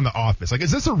of a thing on The Office? Like, is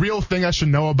this a real thing I should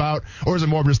know about, or is it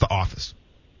more of just The Office?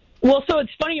 Well, so it's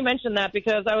funny you mentioned that,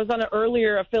 because I was on an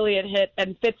earlier affiliate hit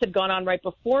and Fitz had gone on right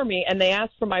before me, and they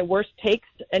asked for my worst takes,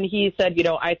 and he said,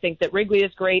 I think that Wrigley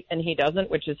is great, and he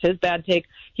doesn't, which is his bad take.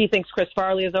 He thinks Chris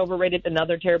Farley is overrated,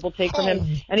 another terrible take from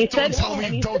him. And he said,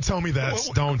 don't tell me that.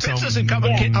 Don't tell me. Fitz isn't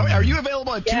coming. Yeah. Are you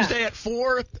available on Tuesday at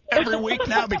 4 every week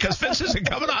now? Because Fitz isn't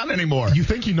coming on anymore. You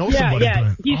think you know somebody?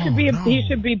 Yeah, he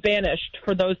should be banished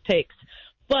for those takes.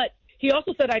 But he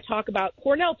also said I talk about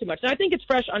Cornell too much. And I think it's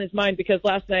fresh on his mind because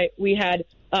last night we had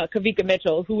Kavika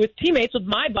Mitchell, who was teammates with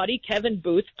my buddy Kevin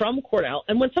Booth from Cornell.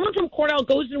 And when someone from Cornell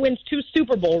goes and wins 2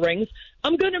 Super Bowl rings,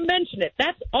 I'm going to mention it.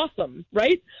 That's awesome,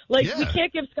 right? Like, we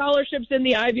can't give scholarships in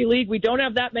the Ivy League. We don't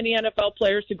have that many NFL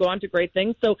players to go on to great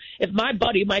things. So if my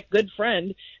buddy, my good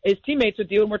friend, is teammates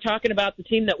with you and we're talking about the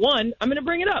team that won, I'm going to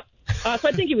bring it up. So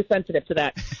I think he was sensitive to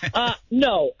that.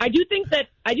 No, I do think that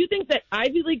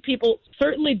Ivy League people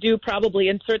certainly do probably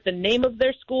insert the name of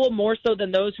their school more so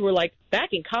than those who are like back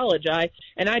in college.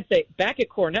 I'd say back at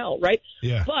Cornell, right?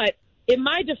 Yeah. But in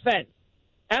my defense,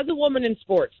 as a woman in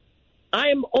sports, I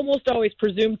am almost always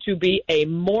presumed to be a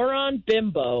moron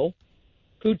bimbo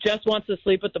who just wants to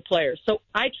sleep with the players. So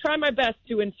I try my best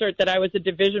to insert that I was a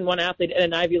Division I athlete at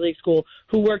an Ivy League school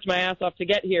who worked my ass off to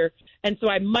get here. And so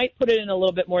I might put it in a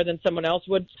little bit more than someone else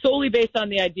would, solely based on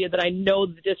the idea that I know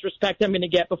the disrespect I'm going to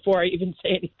get before I even say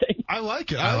anything. I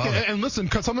like it. And listen,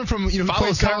 because someone from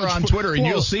follow Sarah on Twitter and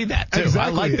you'll see that too.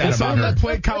 Exactly. I like that about her. I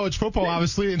played college football,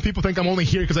 obviously, and people think I'm only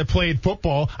here because I played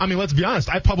football. I mean, let's be honest.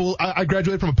 I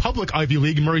graduated from a public Ivy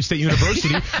League, Murray State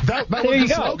University. That was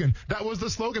the slogan. That was the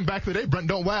slogan back in the day. Brent,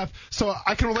 don't laugh. So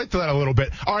I can relate to that a little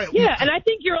bit. All right. Yeah, and I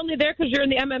think you're only there because you're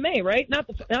in the MMA, right? Not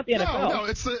the NFL. No,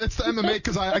 it's the MMA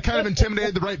because I kind of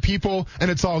intimidated the right people, and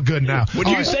it's all good now. Would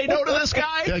you say no to this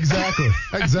guy? Exactly.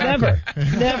 Never.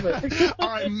 All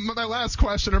right, my last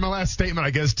question, or my last statement, I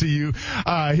guess, to you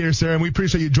here, Sarah, and we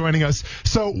appreciate you joining us.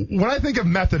 So when I think of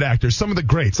method actors, some of the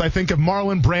greats, I think of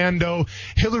Marlon Brando,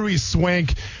 Hilary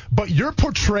Swank, but your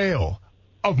portrayal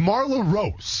of Marla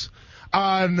Rose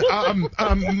on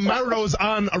Melrose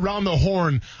on Around the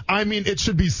Horn, I mean, it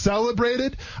should be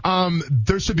celebrated.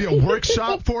 There should be a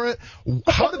workshop for it.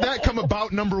 How did that come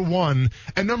about, number one?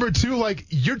 And number two, like,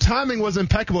 your timing was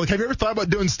impeccable. Like, have you ever thought about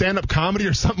doing stand-up comedy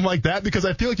or something like that? Because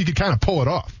I feel like you could kind of pull it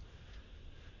off.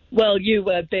 Well, you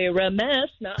would be remiss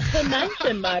not to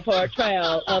mention my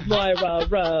portrayal of Moira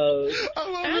Rose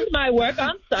and my work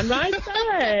on Sunrise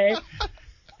Bay.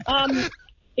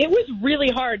 It was really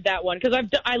hard, that one, because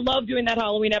I love doing that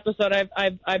Halloween episode.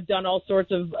 I've done all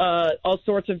sorts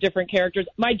of different characters.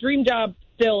 My dream job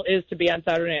still is to be on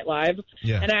Saturday Night Live.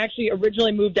 Yeah. And I actually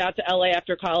originally moved out to LA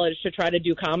after college to try to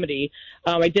do comedy.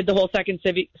 I did the whole Second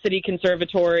City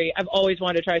Conservatory. I've always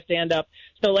wanted to try stand up.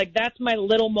 So like that's my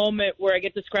little moment where I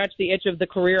get to scratch the itch of the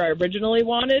career I originally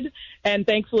wanted. And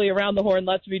thankfully Around the Horn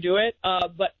lets me do it.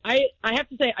 But I have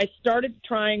to say I started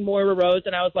trying Moira Rose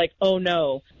and I was like, oh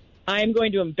no. I'm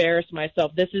going to embarrass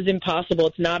myself. This is impossible.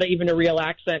 It's not even a real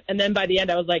accent. And then by the end,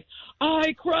 I was like,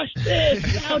 I crushed this.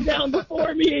 Now down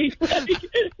before me.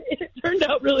 It turned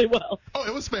out really well. Oh,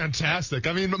 it was fantastic.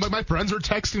 I mean, my friends were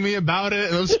texting me about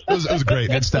it. It was great.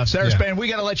 Good stuff. Sarah Spain, we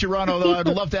got to let you run, although I'd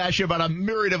love to ask you about a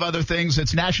myriad of other things.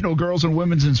 It's National Girls and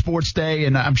Women's in Sports Day,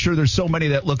 and I'm sure there's so many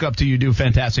that look up to you. Do a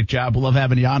fantastic job. We'll love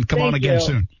having you on. Come on again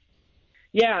soon.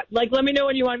 Yeah, like let me know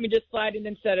when you want me to slide in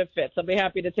instead of Fitz. I'll be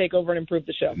happy to take over and improve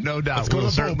the show. No doubt. We'll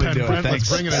certainly do it. Thanks.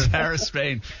 Bring it in. Sarah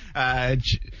Spain.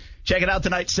 Check it out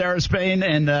tonight, Sarah Spain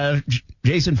and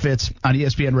Jason Fitz on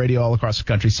ESPN Radio all across the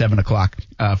country, 7 o'clock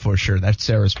for sure. That's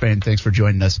Sarah Spain. Thanks for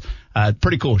joining us.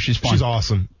 Pretty cool. She's fun. She's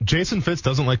awesome. Jason Fitz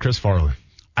doesn't like Chris Farley.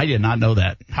 I did not know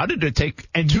that. How did it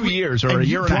take 2 years or a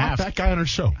year and a half? That guy on her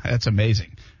show. That's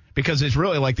amazing. Because it's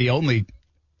really like the only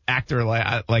actor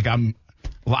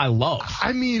I love.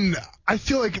 I mean, I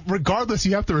feel like regardless,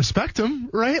 you have to respect him,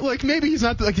 right? Like maybe he's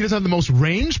not like he doesn't have the most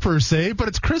range per se, but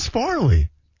it's Chris Farley.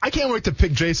 I can't wait to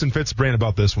pick Jason Fitz's brain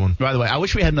about this one. By the way, I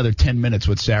wish we had another 10 minutes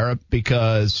with Sarah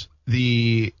because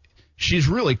she's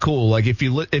really cool. Like if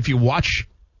you watch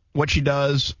what she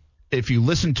does, if you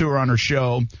listen to her on her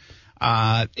show,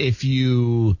 if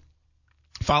you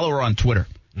follow her on Twitter,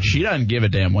 she doesn't give a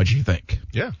damn what you think.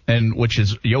 Yeah. And which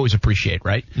is you always appreciate,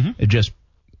 right? Mm-hmm. It just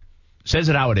says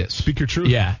it how it is. Speak your truth.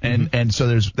 Yeah, and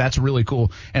so that's really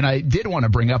cool. And I did want to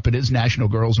bring up it is National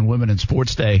Girls and Women in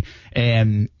Sports Day,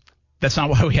 and that's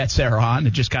not why we had Sarah on.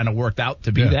 It just kind of worked out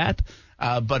to be that.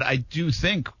 But I do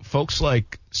think folks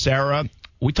like Sarah,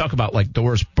 we talk about like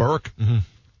Doris Burke,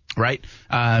 right?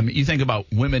 You think about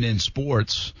women in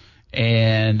sports,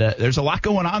 and there's a lot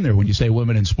going on there when you say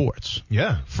women in sports.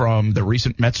 Yeah. From the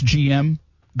recent Mets GM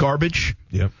garbage.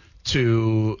 Yep.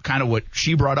 To kind of what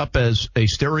she brought up as a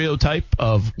stereotype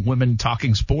of women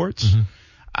talking sports,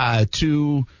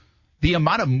 to the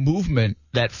amount of movement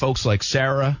that folks like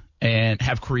Sarah and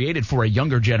have created for a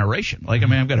younger generation. Like, I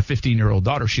mean, I've got a 15-year-old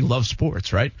daughter. She loves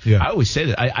sports, right? Yeah. I always say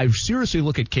that. I seriously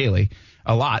look at Kaylee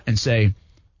a lot and say,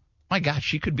 my God,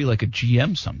 she could be like a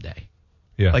GM someday.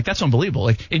 Yeah. Like, that's unbelievable.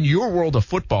 Like, in your world of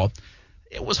football,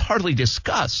 it was hardly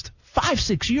discussed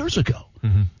 5-6 years ago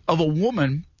of a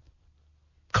woman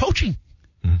coaching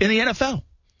in the NFL.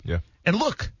 Yeah. And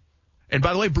look, and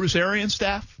by the way, Bruce Arians'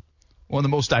 staff, one of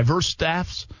the most diverse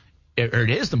staffs, or it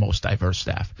is the most diverse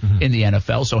staff in the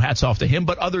NFL, so hats off to him,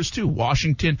 but others too,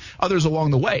 Washington, others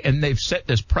along the way, and they've set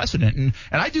this precedent. And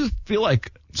I do feel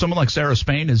like someone like Sarah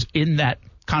Spain is in that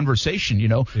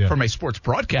conversation, from a sports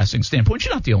broadcasting standpoint.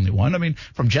 She's not the only one. I mean,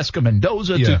 from Jessica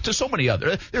Mendoza to so many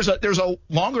others. There's a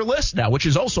longer list now, which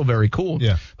is also very cool.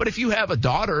 Yeah. But if you have a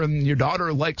daughter and your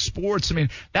daughter likes sports, I mean,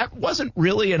 that wasn't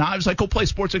really I was like, go play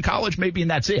sports in college, maybe,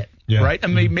 and that's it. Yeah. Right? I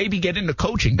mean, maybe get into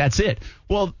coaching. That's it.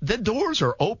 Well, the doors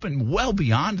are open well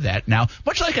beyond that now,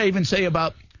 much like I even say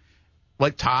about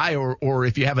like Ty or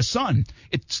if you have a son.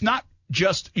 It's not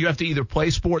just you have to either play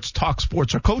sports, talk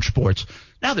sports, or coach sports.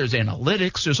 Now there's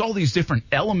analytics. There's all these different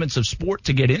elements of sport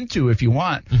to get into if you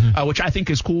want, which I think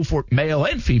is cool for male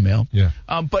and female. Yeah.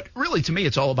 But really, to me,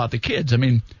 it's all about the kids. I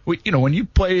mean, when you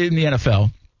play in the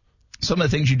NFL, some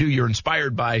of the things you do, you're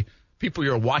inspired by people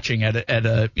you're watching at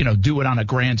a do it on a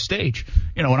grand stage.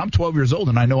 When I'm 12 years old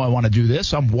and I know I want to do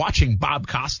this, I'm watching Bob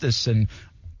Costas and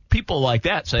people like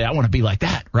that say, I want to be like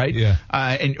that, right? Yeah.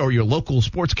 Or your local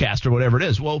sportscaster, or whatever it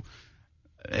is. Well,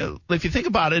 if you think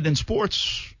about it, in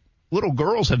sports, little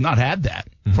girls have not had that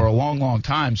for a long, long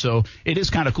time. So it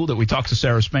is kind of cool that we talked to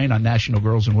Sarah Spain on National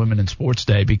Girls and Women in Sports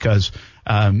Day, because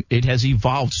it has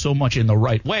evolved so much in the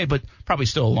right way, but probably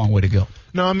still a long way to go.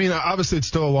 No, I mean, obviously it's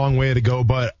still a long way to go,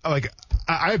 but like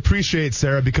I appreciate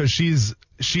Sarah because she's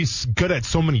good at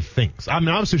so many things. I mean,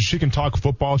 obviously she can talk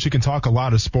football, she can talk a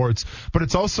lot of sports, but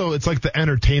it's like the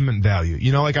entertainment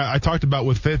value. Like I talked about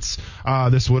with Fitz,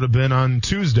 this would have been on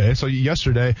Tuesday, so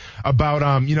yesterday, about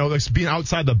like being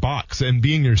outside the box and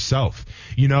being yourself.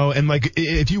 And like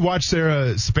if you watch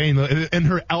Sarah Spain in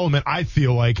her element, I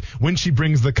feel like when she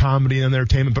brings the comedy and the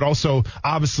entertainment, but also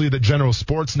obviously the general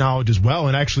sports knowledge as well,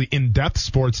 and actually in-depth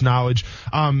sports knowledge,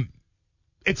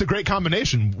 it's a great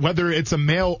combination, whether it's a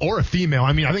male or a female.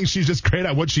 I mean, I think she's just great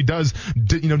at what she does,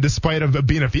 despite of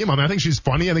being a female. I mean, I think she's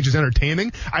funny. I think she's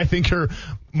entertaining. I think her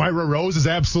Myra Rose is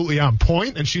absolutely on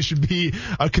point, and she should be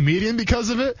a comedian because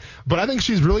of it. But I think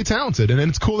she's really talented, and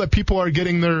it's cool that people are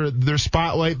getting their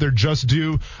spotlight, their just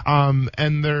due,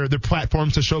 and their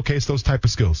platforms to showcase those type of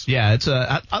skills. Yeah, it's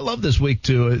I love this week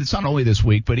too. It's not only this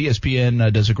week, but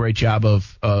ESPN does a great job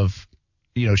of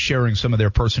sharing some of their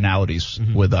personalities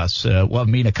with us. We'll have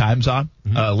Mina Kimes on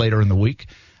later in the week.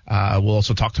 We'll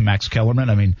also talk to Max Kellerman.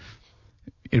 I mean,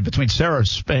 between Sarah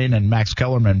Spain and Max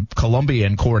Kellerman, Columbia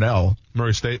and Cornell.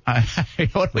 Murray State. What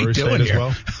are we Murray doing State here?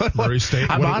 as well. Murray State.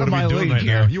 I'm out of my league right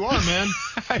here. Now? You are, man.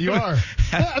 You are.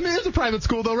 I mean, it's a private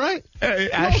school, though, right? Hey,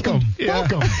 welcome. Yeah.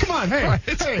 Welcome. Come on.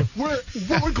 Hey,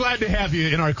 we're glad to have you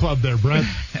in our club there, Brent.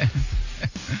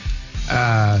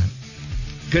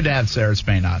 Good to have Sarah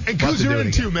Spain on. And Coos, you're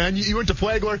in too, man. You went to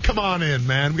Flagler. Come on in,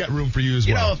 man. We got room for you as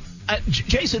well.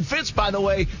 Jason Fitz, by the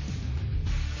way,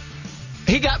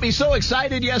 he got me so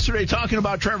excited yesterday talking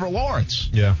about Trevor Lawrence.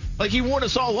 Yeah. Like he won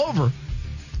us all over.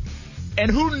 And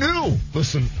who knew?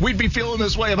 Listen, we'd be feeling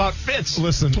this way about Fitz.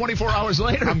 Listen, 24 hours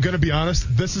later. I'm going to be honest.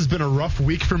 This has been a rough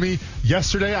week for me.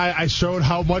 Yesterday, I showed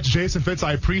how much Jason Fitz,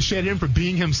 I appreciate him for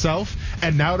being himself.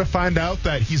 And now to find out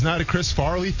that he's not a Chris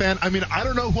Farley fan, I mean, I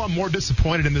don't know who I'm more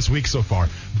disappointed in this week so far.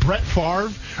 Brett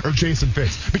Favre or Jason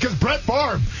Fitz? Because Brett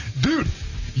Favre, dude,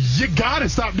 you got to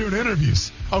stop doing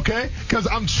interviews. Okay? Because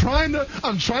I'm trying to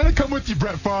come with you,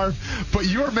 Brett Favre, but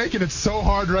you are making it so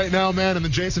hard right now, man. And the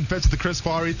Jason Fitz, the Chris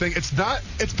Farley thing, it's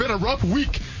been a rough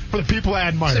week for the people I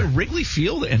admire. Is it Wrigley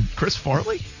Field and Chris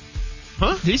Farley?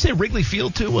 Huh? Did he say Wrigley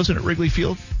Field too? Wasn't it Wrigley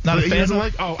Field? Not a fan? He doesn't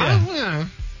like. Oh, yeah.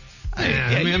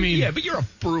 I mean, yeah, but you're a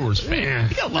Brewers fan.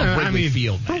 You gotta love Wrigley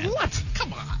Field, man. For what?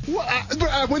 Come on. Well,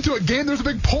 I went to a game. There was a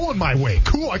big pole in my way.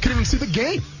 Cool. I couldn't even see the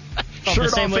game. Felt the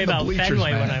same way about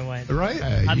Fenway when I went. Right?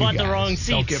 I bought the wrong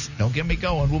seats. Don't get me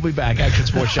going. We'll be back. Action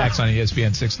Sports Jacks on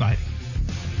ESPN 690.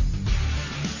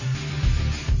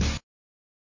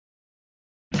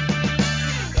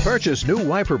 Purchase new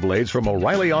wiper blades from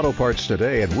O'Reilly Auto Parts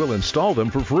today and we'll install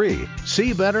them for free.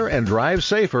 See better and drive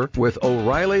safer with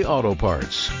O'Reilly Auto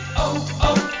Parts.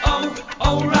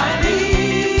 O'Reilly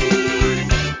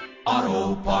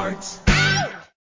Auto Parts.